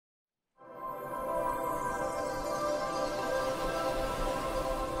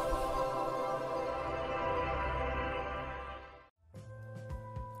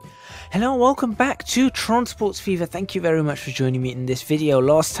Hello and welcome back to Transports Fever. Thank you very much for joining me in this video.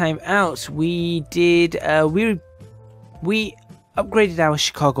 Last time out we did we upgraded our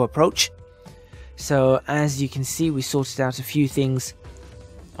Chicago approach. So as you can see, we sorted out a few things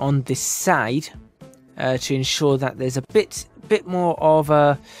on this side to ensure that there's a bit more of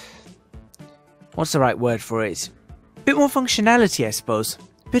a, what's the right word for it? Bit more functionality, I suppose.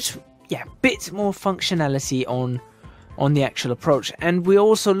 Bit more functionality on the actual approach. And we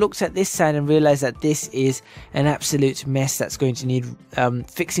also looked at this side and realized that this is an absolute mess that's going to need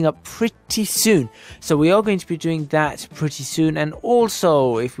fixing up pretty soon. So we are going to be doing that pretty soon. And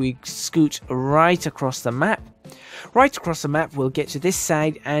also, if we scoot right across the map, we'll get to this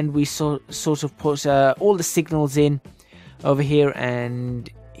side and we sort of put all the signals in over here and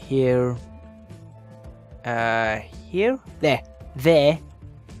here, there.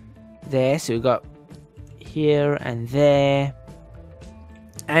 So we've got here and there,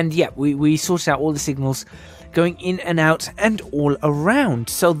 and yeah, we sorted out all the signals going in and out and all around.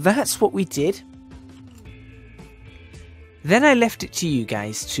 So that's what we did. Then I left it to you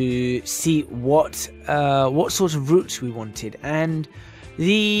guys to see what sort of route we wanted, and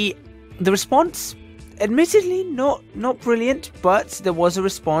the response, admittedly not brilliant, but there was a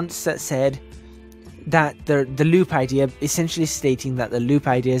response that said that the loop idea, essentially stating that the loop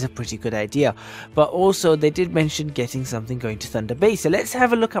idea is a pretty good idea, but also they did mention getting something going to Thunder Bay. So let's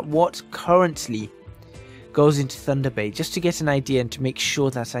have a look at what currently goes into Thunder Bay, just to get an idea and to make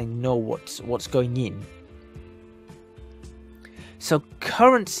sure that I know what's going in. So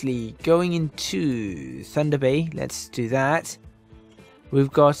currently going into Thunder Bay, let's do that.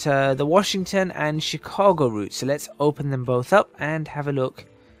 We've got the Washington and Chicago route, so let's open them both up and have a look.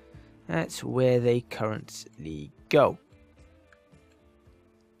 That's where they currently go.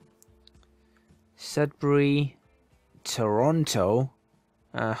 Sudbury, Toronto.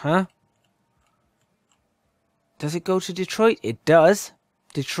 Does it go to Detroit? It does.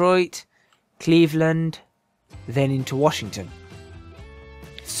 Detroit, Cleveland, then into Washington.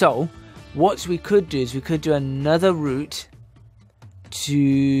 So, what we could do is we could do another route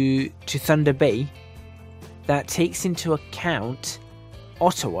to Thunder Bay that takes into account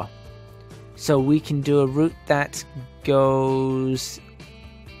Ottawa. So we can do a route that goes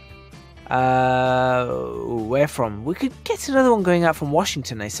where from? We could get another one going out from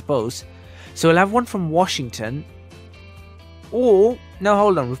Washington, I suppose. So we'll have one from Washington. Or no,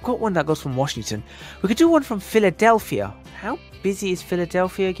 hold on, we've got one that goes from Washington. We could do one from Philadelphia. How busy is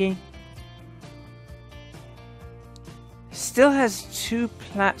Philadelphia again? Still has 2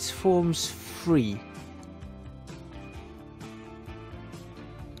 platforms free.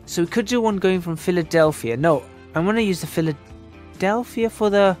 So we could do one going from Philadelphia. No, I'm going to use the Philadelphia for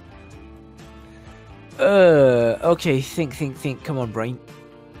the... okay, think. Come on, brain.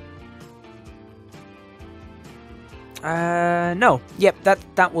 No. Yep,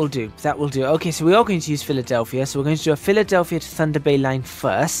 that will do. That will do. Okay, so we are going to use Philadelphia. So we're going to do a Philadelphia to Thunder Bay line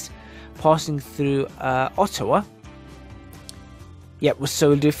first, passing through Ottawa. Yep, so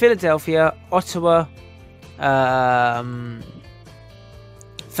we'll do Philadelphia, Ottawa,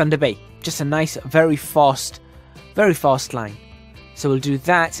 Thunder Bay. Just a nice, very fast line. So we'll do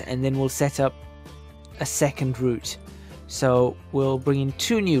that, and then we'll set up a second route. So we'll bring in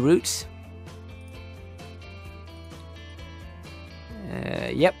 2 new routes.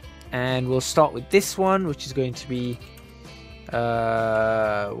 Yep, and we'll start with this one, which is going to be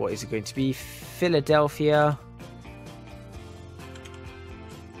what is it going to be? Philadelphia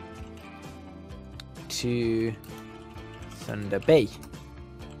to Thunder Bay.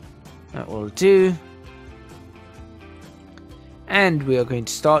 That will do. And we are going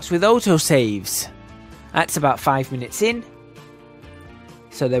to start with autosaves. That's about 5 minutes in.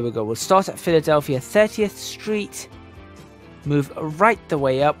 So there we go. We'll start at Philadelphia 30th Street. Move right the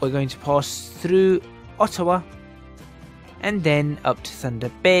way up. We're going to pass through Ottawa. And then up to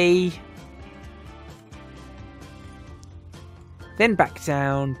Thunder Bay. Then back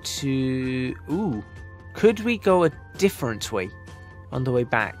down to... Ooh. Could we go a different way on the way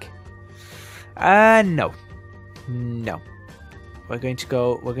back? No. We're going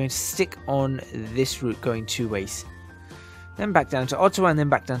to stick on this route going 2 ways. Then back down to Ottawa and then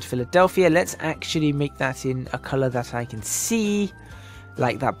back down to Philadelphia. Let's actually make that in a color that I can see,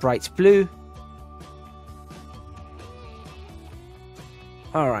 like that bright blue.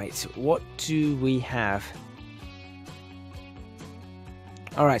 Alright, what do we have?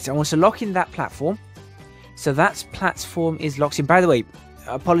 Alright, so I want to lock in that platform. So that platform is locked in. By the way,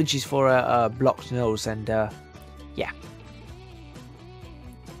 apologies for a blocked nose and yeah.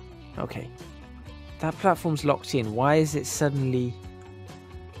 Okay. That platform's locked in. Why is it suddenly...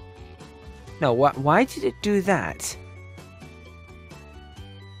 No, why did it do that?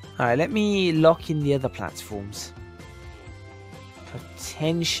 Alright, let me lock in the other platforms.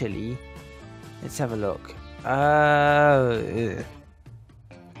 Potentially. Let's have a look.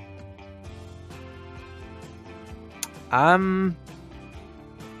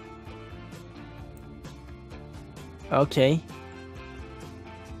 Okay.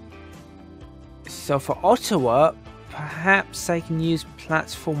 So for Ottawa, perhaps I can use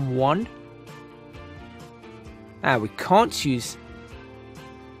platform 1. We can't use...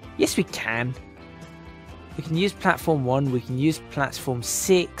 Yes, we can. We can use platform 1. We can use platform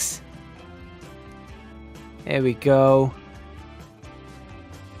 6. There we go.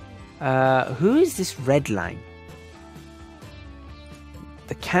 Who is this red line?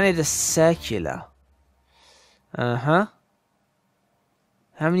 The Canada Circular. How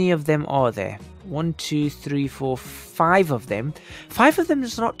many of them are there? 1, 2, 3, 4, 5 of them. 5 of them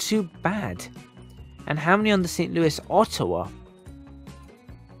is not too bad. And how many on the St. Louis, Ottawa?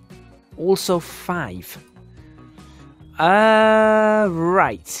 Also 5.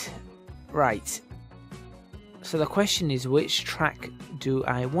 Right. So the question is, which track do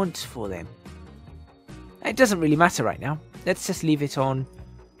I want for them? It doesn't really matter right now. Let's just leave it on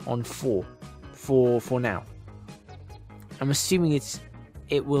 4 for now. I'm assuming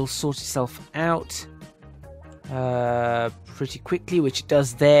it will sort itself out pretty quickly, which it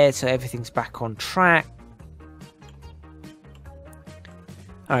does there, so everything's back on track.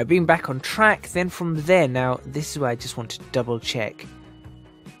 Alright, being back on track, then from there, now this is where I just want to double check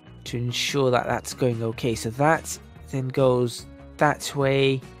to ensure that that's going okay. So that then goes that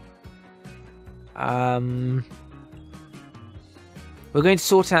way. We're going to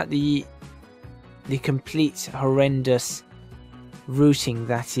sort out the complete horrendous routing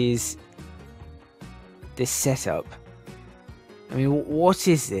that is this setup. I mean, what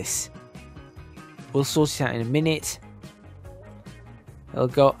is this? We'll sort it out in a minute. It'll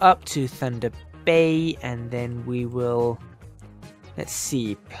go up to Thunder Bay, and then we will... Let's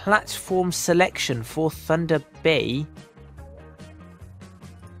see. Platform selection for Thunder Bay.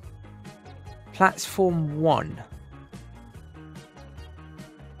 Platform 1.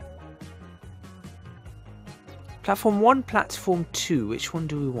 Platform 1, Platform 2. Which one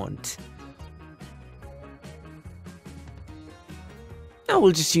do we want? No,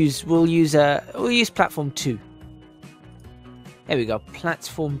 we'll use Platform 2. There we go.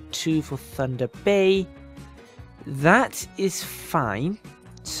 Platform 2 for Thunder Bay. That is fine.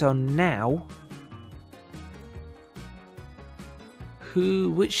 So now,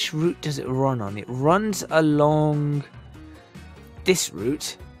 which route does it run on? It runs along this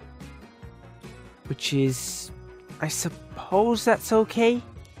route, which is, I suppose that's okay.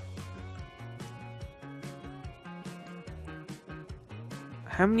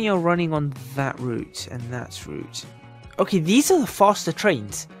 How many are running on that route and that route? Okay, these are the faster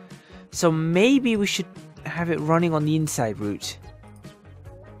trains. So maybe we should have it running on the inside route.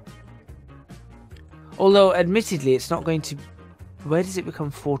 Although, admittedly, it's not going to... Where does it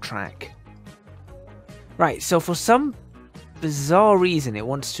become 4-track? Right, so for some bizarre reason, it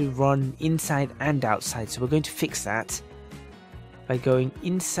wants to run inside and outside. So we're going to fix that by going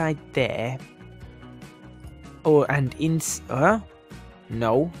inside there. Oh, and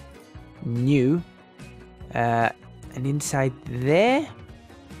no. New. And inside there?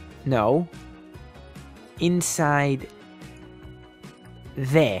 No. Inside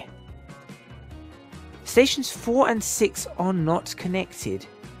there. Stations 4 and 6 are not connected.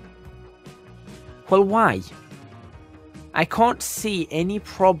 Well, why? I can't see any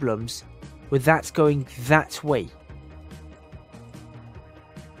problems with that going that way.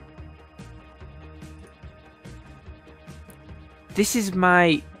 This is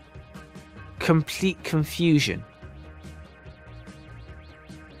my complete confusion.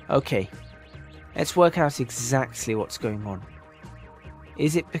 Okay, let's work out exactly what's going on.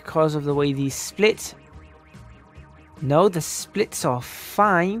 Is it because of the way these split? No, the splits are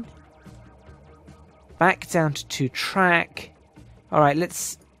fine. Back down to 2-track. Alright,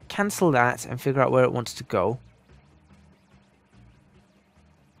 let's cancel that and figure out where it wants to go.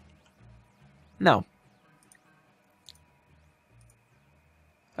 No.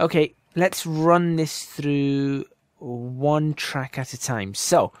 Okay, let's run this through 1 track at a time.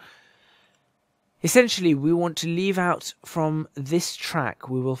 So, essentially, we want to leave out from this track.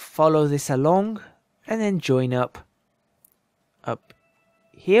 We will follow this along and then join up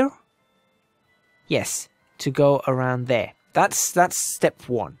here. Yes, to go around there. That's step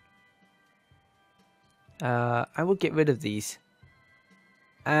 1. I will get rid of these.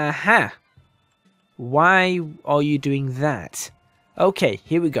 Aha! Why are you doing that? Okay,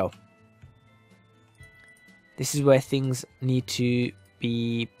 here we go. This is where things need to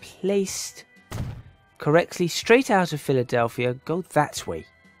be placed correctly. Straight out of Philadelphia, go that way.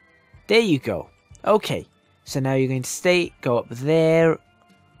 There you go. Okay, so now you're going to go up there,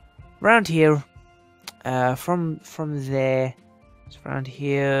 around here, from there, it's around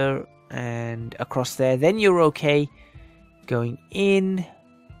here and across there. Then you're okay. Going in.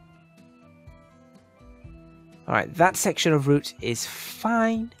 Alright, that section of route is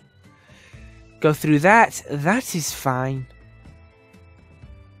fine. Go through that. That is fine.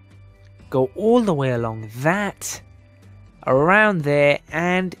 Go all the way along that. Around there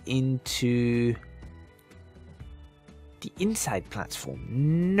and into the inside platform.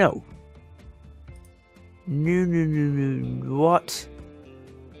 No. No. What?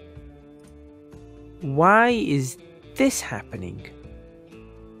 Why is this happening?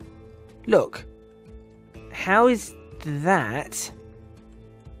 Look. How is that?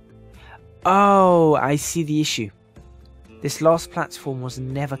 Oh, I see the issue. This last platform was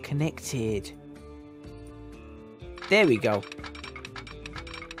never connected. There we go.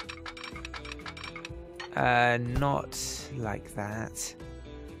 Not like that.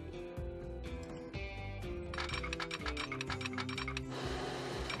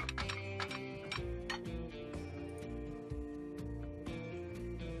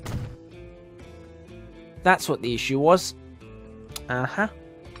 That's what the issue was. Uh-huh.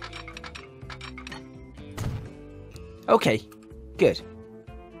 Okay, good.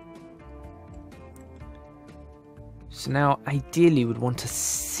 So now, ideally, we'd want a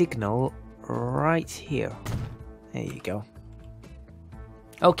signal right here. There you go.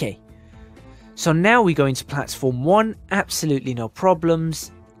 Okay. So now we go into platform 1. Absolutely no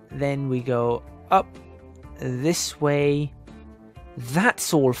problems. Then we go up this way.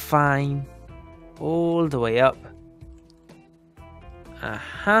 That's all fine. All the way up.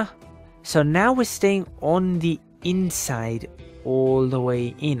 Uh-huh. So now we're staying on the inside all the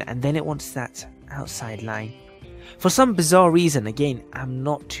way in. And then it wants that outside line. For some bizarre reason, again, I'm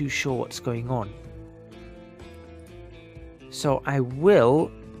not too sure what's going on. So I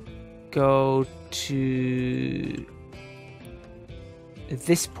will go to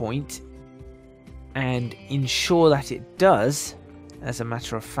this point and ensure that it does, as a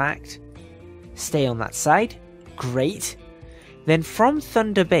matter of fact, stay on that side. Great. Then from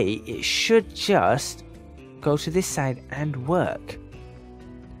Thunder Bay, it should just go to this side and work.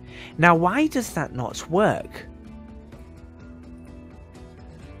 Now, why does that not work?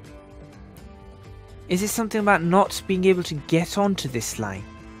 Is it something about not being able to get onto this line?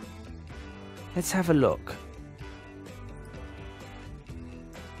 Let's have a look.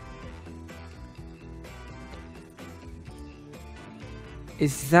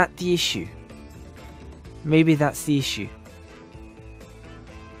 Is that the issue? Maybe that's the issue.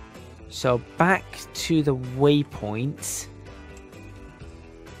 So back to the waypoints.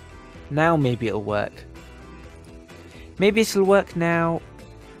 Now maybe it'll work. Maybe it'll work now.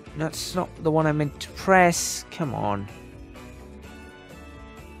 That's not the one I meant to press. Come on.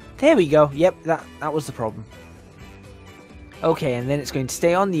 There we go. Yep, that was the problem. Okay, and then it's going to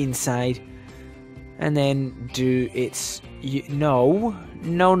stay on the inside. And then do its... No.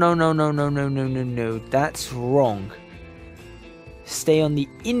 No. That's wrong. Stay on the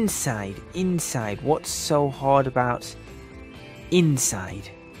inside. Inside. What's so hard about inside?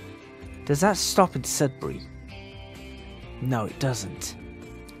 Does that stop at Sudbury? No, it doesn't.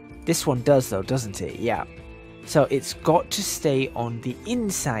 This one does though, doesn't it? Yeah. So it's got to stay on the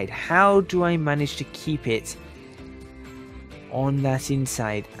inside. How do I manage to keep it on that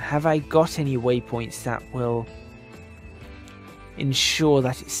inside? Have I got any waypoints that will ensure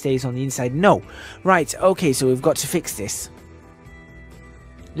that it stays on the inside? No. Right, okay, so we've got to fix this.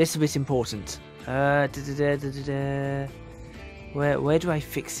 Little bit important. Where do I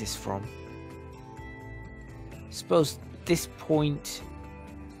fix this from? Suppose this point...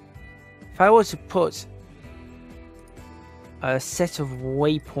 If I were to put a set of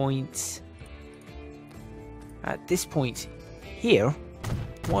waypoints at this point here,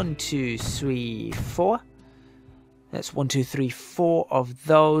 1, 2, 3, 4. That's 1, 2, 3, 4 of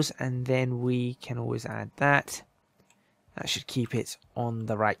those, and then we can always add that. That should keep it on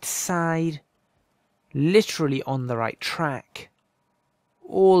the right side, literally on the right track,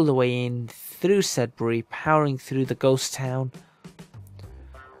 all the way in through Sudbury, powering through the ghost town,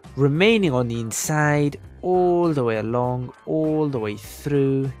 remaining on the inside, all the way along, all the way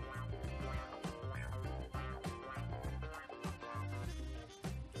through.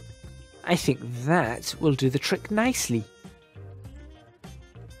 I think that will do the trick nicely.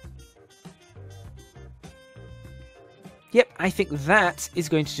 Yep, I think that is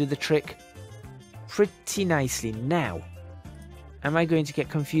going to do the trick pretty nicely. Now, am I going to get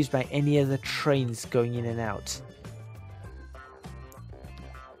confused by any other trains going in and out?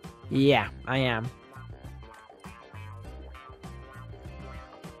 Yeah, I am.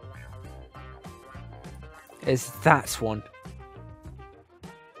 Is that one?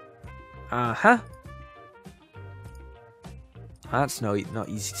 Uh-huh. That's not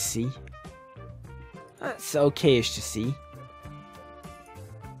easy to see. That's okay-ish to see.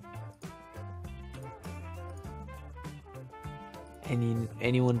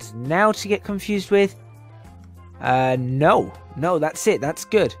 Anyone's now to get confused with? No. No, that's it. That's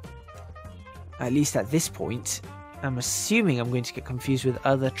good. At least at this point. I'm assuming I'm going to get confused with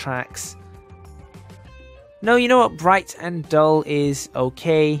other tracks. No, you know what? Bright and dull is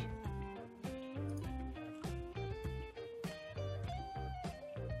okay.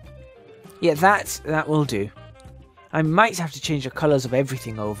 Yeah, that will do. I might have to change the colours of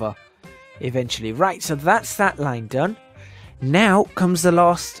everything over eventually. Right, so that's that line done. Now comes the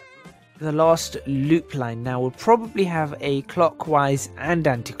last loop line. Now we'll probably have a clockwise and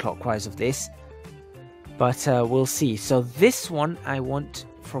anti-clockwise of this, but we'll see. So this one I want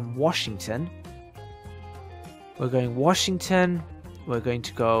from Washington. We're going Washington. We're going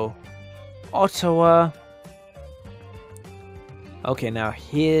to go Ottawa. Okay, now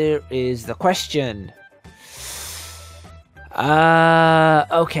here is the question.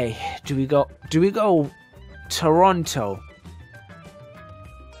 Okay, do we go Toronto?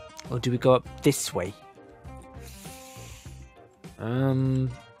 Or do we go up this way? No,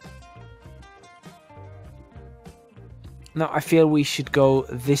 I feel we should go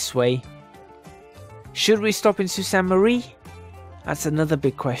this way. Should we stop in Sault Ste Marie? That's another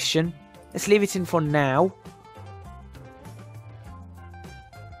big question. Let's leave it in for now.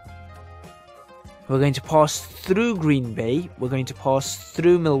 We're going to pass through Green Bay. We're going to pass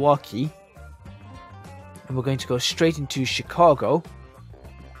through Milwaukee. And we're going to go straight into Chicago.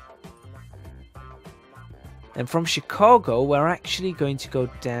 And from Chicago, we're actually going to go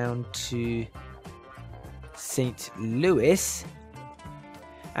down to St. Louis.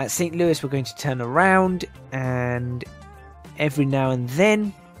 At St. Louis, we're going to turn around, and every now and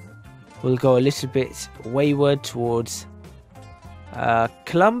then, we'll go a little bit wayward towards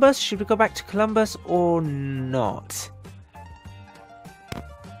Columbus. Should we go back to Columbus or not?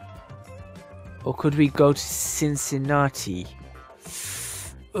 Or could we go to Cincinnati?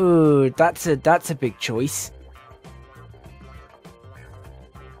 Ooh, that's a big choice.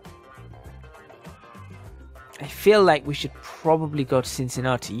 I feel like we should probably go to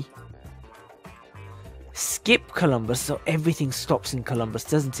Cincinnati. Skip Columbus, so everything stops in Columbus,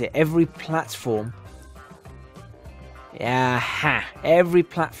 doesn't it? Every platform. Yeah, every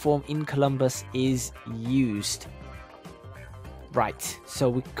platform in Columbus is used. Right, so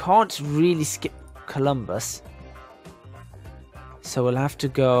we can't really skip Columbus. So we'll have to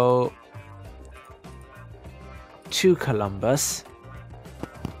go to Columbus.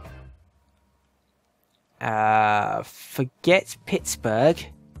 Forget Pittsburgh.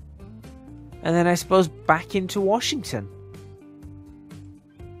 And then I suppose back into Washington.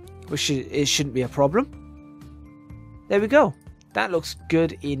 It shouldn't be a problem. There we go. That looks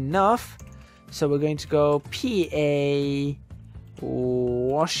good enough. So we're going to go PA,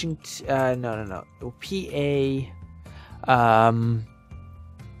 Washington, no. PA,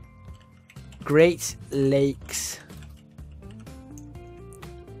 Great Lakes.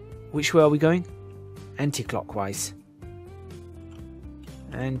 Which way are we going? Anti-clockwise.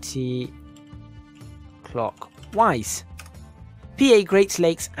 Anti-clockwise. PA Great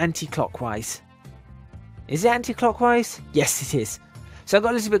Lakes anti-clockwise. Is it anti-clockwise? Yes, it is. So I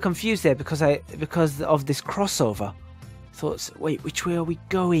got a little bit confused there because of this crossover. Thought, wait, which way are we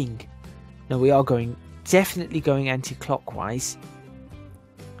going? No, we are definitely going anti-clockwise.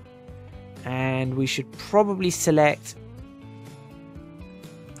 And we should probably select...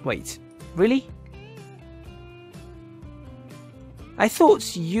 Wait, really? I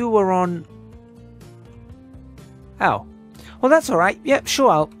thought you were on... Oh. Well, that's alright. Yep,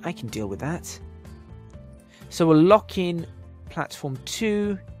 sure, I can deal with that. So we'll lock in platform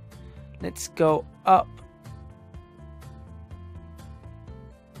 2. Let's go up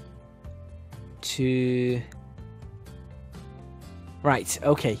to... Right,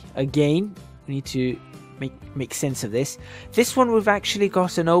 okay. Again, we need to make sense of this. This one we've actually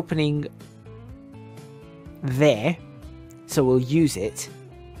got an opening there. So we'll use it.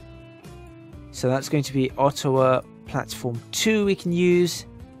 So that's going to be Ottawa platform 2 we can use.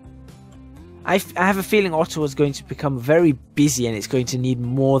 I have a feeling Ottawa is going to become very busy and it's going to need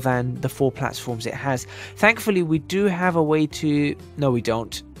more than the 4 platforms it has. Thankfully, we do have a way to... No, we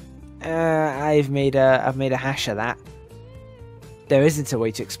don't. I've made a hash of that. There isn't a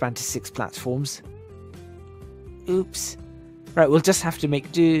way to expand to 6 platforms. Oops. Right, we'll just have to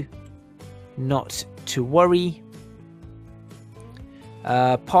make do. Not to worry.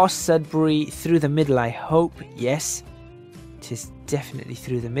 Past Sudbury, through the middle, I hope. Yes. It is definitely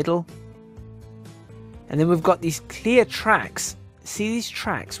through the middle. And then we've got these clear tracks. See these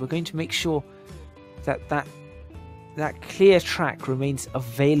tracks? We're going to make sure that that clear track remains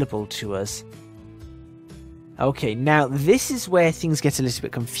available to us. Okay, now this is where things get a little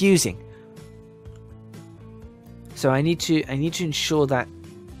bit confusing. So I need to ensure that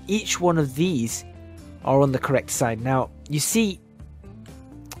each one of these are on the correct side. Now, you see,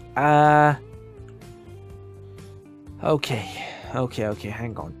 okay,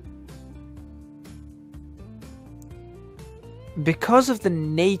 hang on. Because of the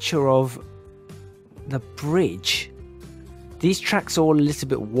nature of the bridge, these tracks are all a little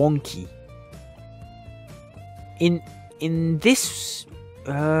bit wonky. In this,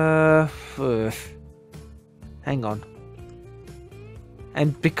 hang on.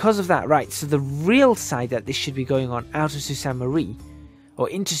 And because of that, right, so the real side that this should be going on out of Sault Ste Marie, or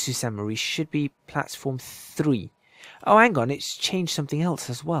into Sault Ste Marie, should be platform 3. Oh, hang on, it's changed something else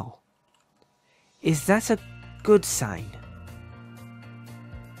as well. Is that a good sign?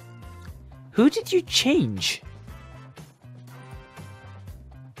 Who did you change?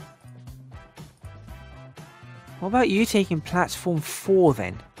 What about you taking platform 4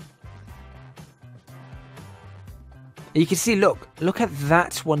 then? You can see, look at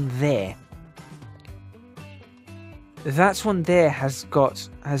that one there. That one there has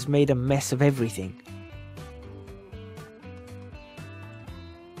made a mess of everything.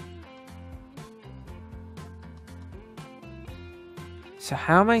 So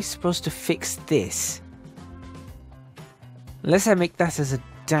how am I supposed to fix this? Unless I make that as a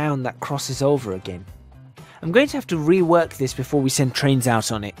down that crosses over again. I'm going to have to rework this before we send trains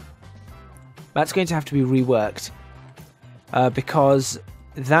out on it. That's going to have to be reworked. Because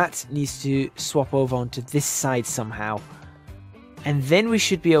that needs to swap over onto this side somehow. And then we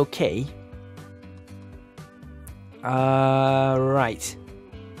should be okay. Right.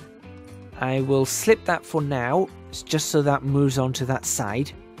 I will slip that for now, just so that moves onto that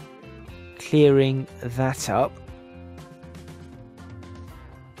side. Clearing that up.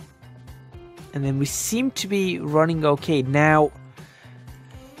 And then we seem to be running okay. Now,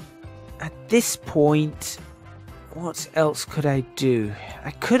 at this point, what else could I do?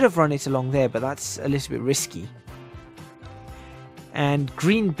 I could have run it along there, but that's a little bit risky. And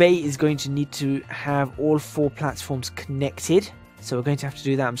Green Bay is going to need to have all 4 platforms connected. So we're going to have to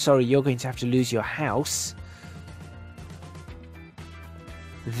do that. I'm sorry, you're going to have to lose your house.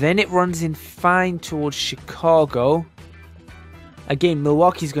 Then it runs in fine towards Chicago. Again,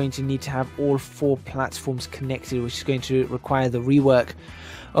 Milwaukee is going to need to have all 4 platforms connected, which is going to require the rework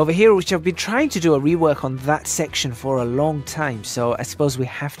over here, which I've been trying to do a rework on that section for a long time, so I suppose we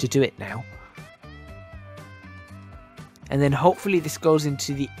have to do it now. And then hopefully this goes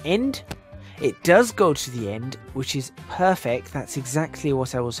into the end. It does go to the end, which is perfect. That's exactly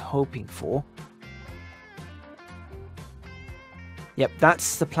what I was hoping for. Yep,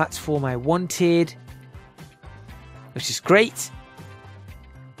 that's the platform I wanted, which is great.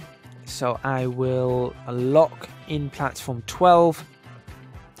 So I will lock in platform 12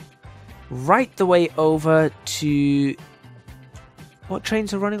 right the way over to... What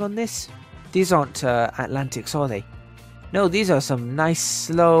trains are running on this? These aren't Atlantics, are they? No, these are some nice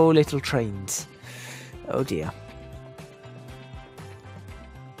slow little trains. Oh dear.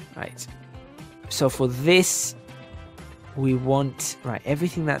 Right. So for this, we want... Right,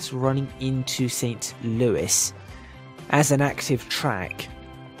 everything that's running into St. Louis as an active track.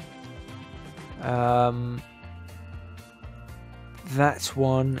 That's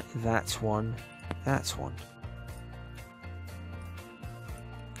one, that's one, that's one.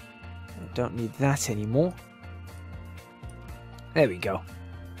 I don't need that anymore. There we go.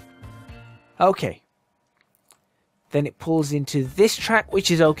 Okay. Then it pulls into this track,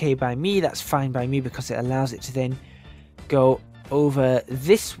 which is okay by me. That's fine by me because it allows it to then go over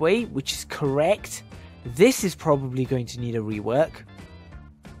this way, which is correct. This is probably going to need a rework.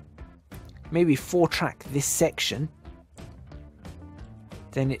 Maybe 4-track this section.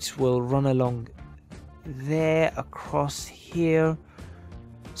 Then it will run along there, across here.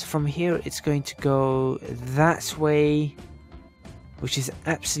 So from here it's going to go that way, which is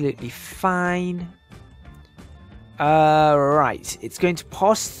absolutely fine. Right, it's going to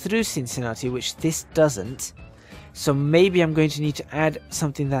pass through Cincinnati, which this doesn't. So maybe I'm going to need to add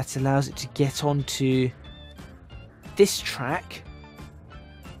something that allows it to get onto this track.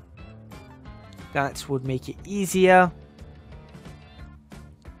 That would make it easier.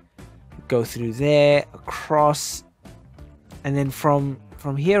 Go through there, across, and then from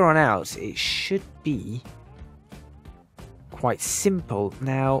here on out, it should be quite simple.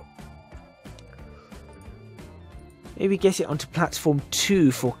 Now, maybe get it onto platform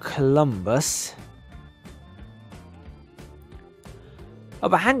 2 for Columbus. Oh,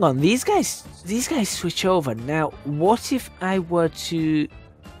 but hang on, these guys switch over. Now, what if I were to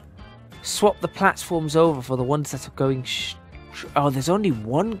swap the platforms over for the ones that are going oh, there's only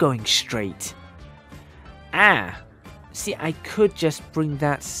one going straight. Ah, see, I could just bring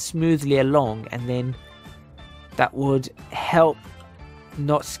that smoothly along, and then that would help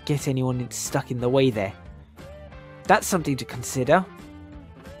not get anyone stuck in the way there. That's something to consider.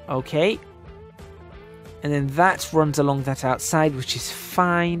 Okay. And then that runs along that outside, which is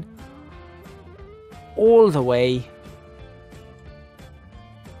fine. All the way.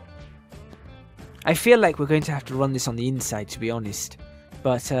 I feel like we're going to have to run this on the inside, to be honest.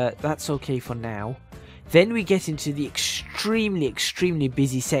 But that's okay for now. Then we get into the extremely, extremely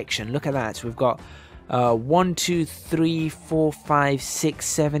busy section. Look at that. We've got 1, 2, 3, 4, 5, 6,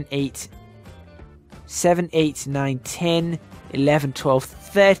 7, 8, 9, 10, 11, 12,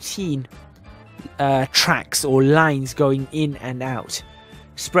 13 tracks or lines going in and out.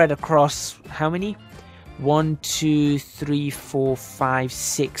 Spread across how many? 1, 2, 3, 4, 5,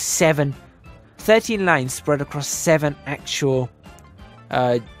 6, 7. 13 lines spread across 7 actual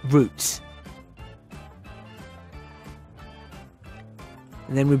routes.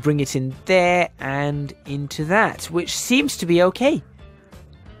 And then we bring it in there and into that, which seems to be okay.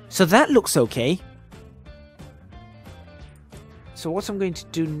 So that looks okay. So what I'm going to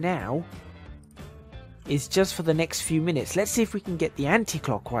do now is just for the next few minutes, let's see if we can get the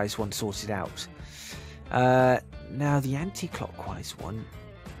anti-clockwise one sorted out. Now the anti-clockwise one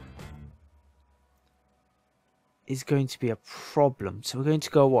is going to be a problem. So we're going to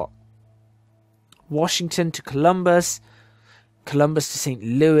go what? Washington to Columbus, Columbus to St.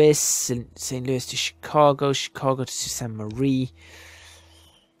 Louis, St. Louis to Chicago, Chicago to Sault Ste Marie.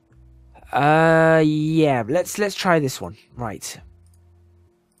 Yeah, let's try this one. Right.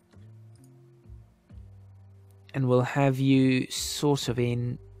 And we'll have you sort of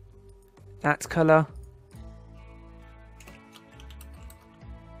in that color.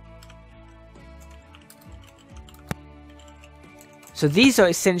 So these are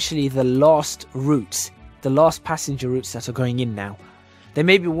essentially the last routes, the last passenger routes that are going in now. There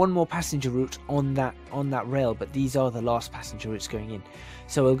may be one more passenger route on that rail, but these are the last passenger routes going in.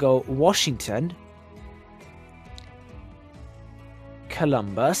 So we'll go Washington,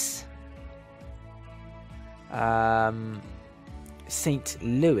 Columbus, St.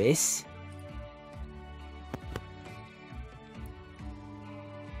 Louis,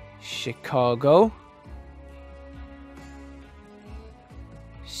 Chicago,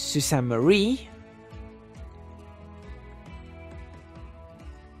 Sault Ste Marie,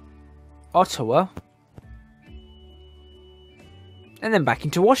 Ottawa, and then back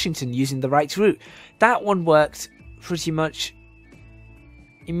into Washington using the right route. That one worked pretty much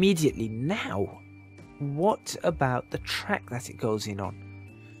immediately. Now, what about the track that it goes in on?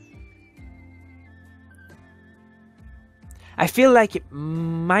 I feel like it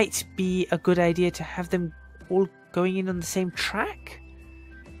might be a good idea to have them all going in on the same track.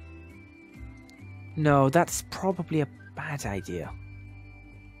 No, that's probably a bad idea.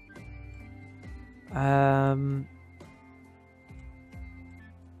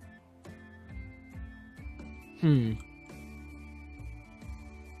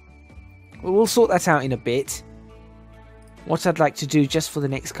 We'll sort that out in a bit. What I'd like to do just for the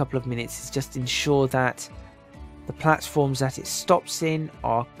next couple of minutes is just ensure that the platforms that it stops in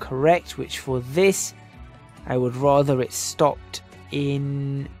are correct, which for this, I would rather it stopped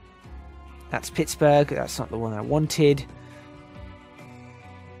in... That's Pittsburgh, that's not the one I wanted.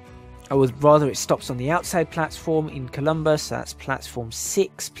 I would rather it stops on the outside platform in Columbus, so that's platform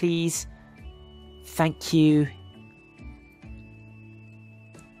 6, please. Thank you.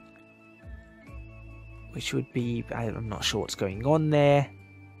 Which would be, I'm not sure what's going on there.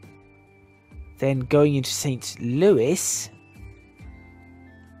 Then going into St. Louis.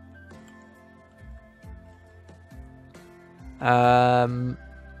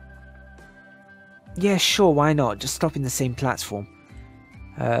 Yeah, sure, why not? Just stop in the same platform.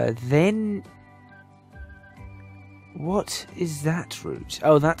 Then... What is that route?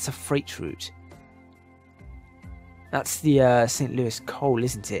 Oh, that's a freight route. That's the St. Louis coal,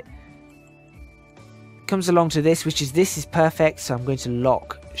 isn't it? Comes along to this, which is this is perfect, so I'm going to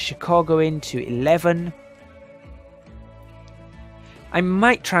lock Chicago into 11. I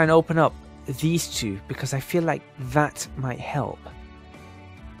might try and open up these two, because I feel like that might help.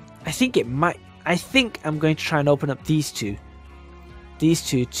 I think it might. I think I'm going to try and open up these two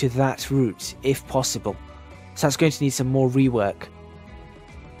to that route if possible. So that's going to need some more rework.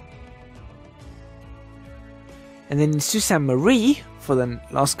 And then in Sault Ste Marie, for the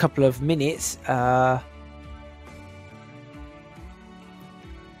last couple of minutes, right,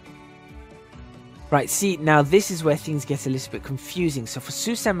 see, now this is where things get a little bit confusing. So for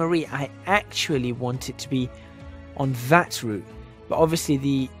Sault Ste Marie, I actually want it to be on that route. But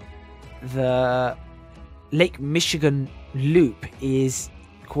obviously the Lake Michigan loop is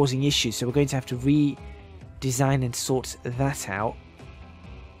causing issues. So we're going to have to redesign and sort that out.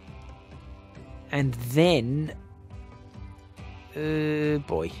 And then...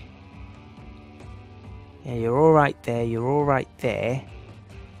 boy. Yeah, you're alright there, you're alright there.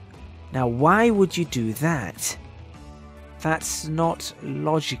 Now, why would you do that? That's not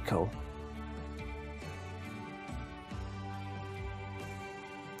logical.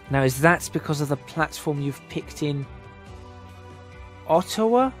 Now, is that because of the platform you've picked in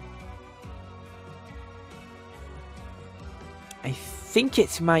Ottawa? I think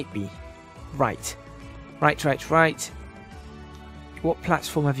it might be. Right. Right. What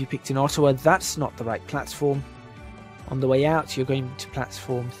platform have you picked in Ottawa? That's not the right platform. On the way out, you're going to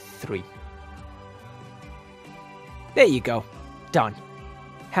platform 3. There you go. Done.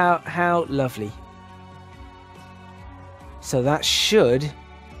 How lovely. So that should,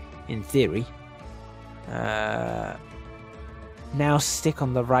 in theory, now stick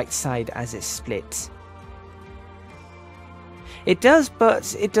on the right side as it splits. It does,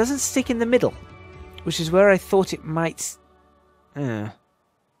 but it doesn't stick in the middle, which is where I thought it might. No,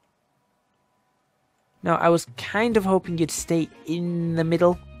 I was kind of hoping you'd stay in the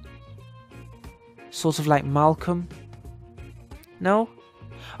middle. Sort of like Malcolm. No?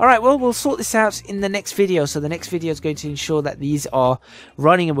 Alright, well, we'll sort this out in the next video. So the next video is going to ensure that these are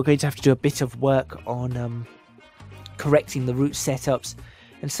running, and we're going to have to do a bit of work on correcting the route setups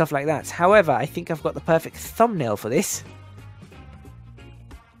and stuff like that. However, I think I've got the perfect thumbnail for this.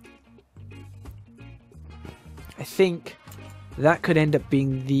 I think that could end up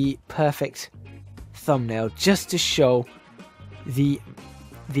being the perfect thumbnail, just to show the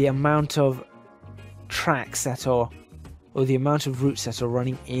amount of tracks that are, or the amount of routes that are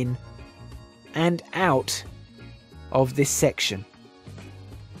running in and out of this section.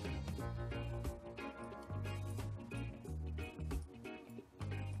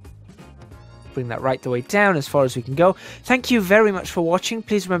 Bring that right the way down as far as we can go. Thank you very much for watching.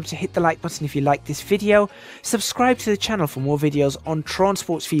 Please remember to hit the like button if you like this video. Subscribe to the channel for more videos on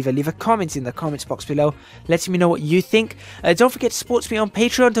Transports Fever. Leave a comment in the comments box below letting me know what you think. Don't forget to support me on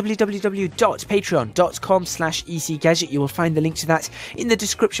Patreon, www.patreon.com/ECGadget. You will find the link to that in the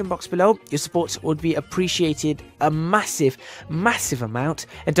description box below. Your support would be appreciated a massive amount.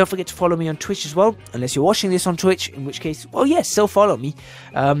 And don't forget to follow me on Twitch as well, unless you're watching this on Twitch, in which case, well, yes, still follow me.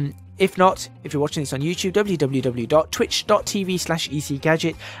 If not, if you're watching this on YouTube,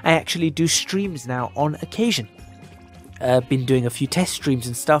 www.twitch.tv/ECGadget. I actually do streams now on occasion. Been doing a few test streams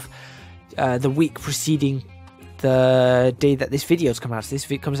and stuff the week preceding the day that this video's come out. So this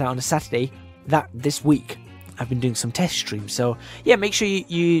video comes out on a Saturday. This week I've been doing some test streams. So yeah, make sure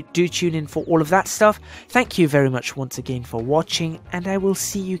you do tune in for all of that stuff. Thank you very much once again for watching, and I will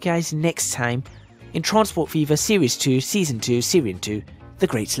see you guys next time in Transport Fever Series 2, Season 2, Serial 2, The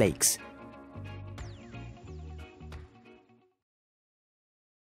Great Lakes.